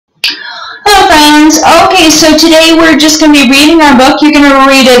so today we're just going to be reading our book. You're going to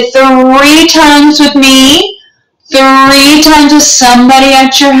read it 3 times with me, 3 times with somebody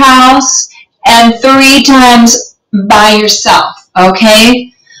at your house, and 3 times by yourself,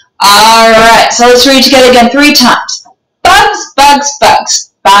 okay? All right, so let's read together again 3 times. Bugs, bugs,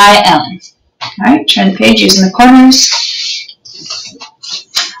 bugs by Ellen. All right, turn the page using the corners.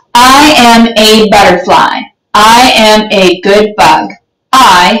 I am a butterfly. I am a good bug.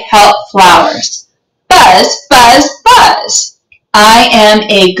 I help flowers. Buzz, buzz, buzz. I am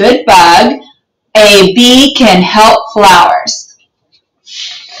a good bug. A bee can help flowers.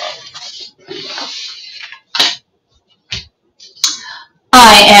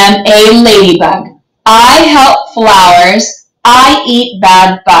 I am a ladybug. I help flowers. I eat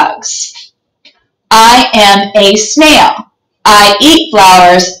bad bugs. I am a snail. I eat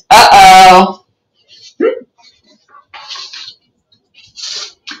flowers. Uh-oh.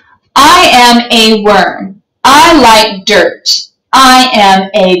 I am a worm. I like dirt. I am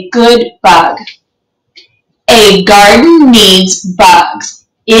a good bug. A garden needs bugs.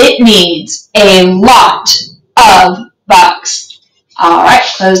 It needs a lot of bugs. All right,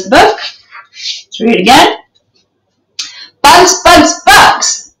 close the book. Let's read it again. Bugs, bugs,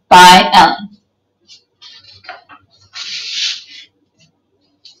 bugs by Ellen.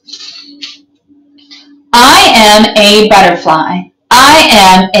 I am a butterfly. I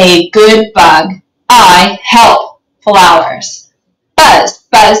am a good bug. I help flowers. Buzz,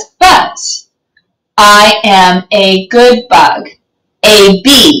 buzz, buzz. I am a good bug. A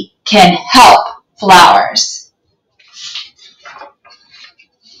bee can help flowers.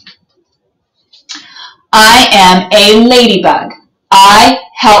 I am a ladybug. I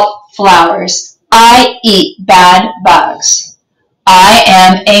help flowers. I eat bad bugs. I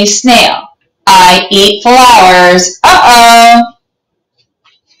am a snail. I eat flowers. Uh-oh.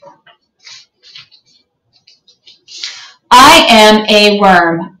 I am a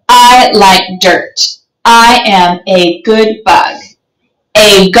worm. I like dirt. I am a good bug.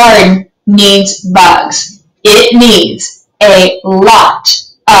 A garden needs bugs. It needs a lot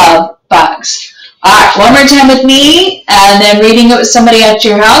of bugs. All right, one more time with me, and then reading it with somebody at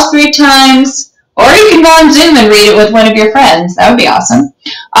your house 3 times. Or you can go on Zoom and read it with one of your friends. That would be awesome.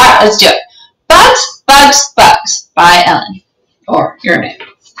 All right, let's do it. Bugs, bugs, bugs by Ellen. Or your name.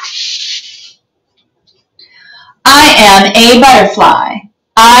 I am a butterfly.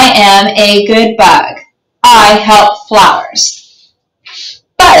 I am a good bug. I help flowers.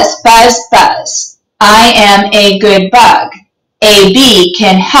 Buzz, buzz, buzz. I am a good bug. A bee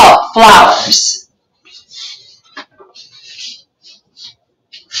can help flowers.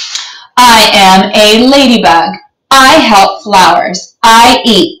 I am a ladybug. I help flowers. I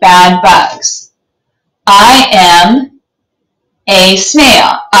eat bad bugs. I am a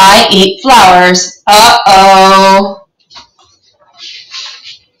snail. I eat flowers. Uh-oh.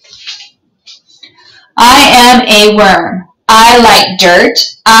 I am a worm. I like dirt.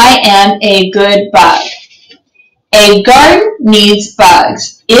 I am a good bug. A garden needs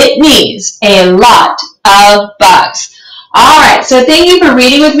bugs. It needs a lot of bugs. All right, so thank you for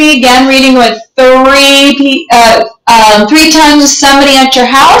reading with me. Again, reading with 3 times with somebody at your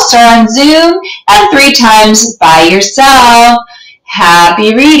house or on Zoom, and 3 times by yourself.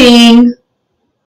 Happy reading.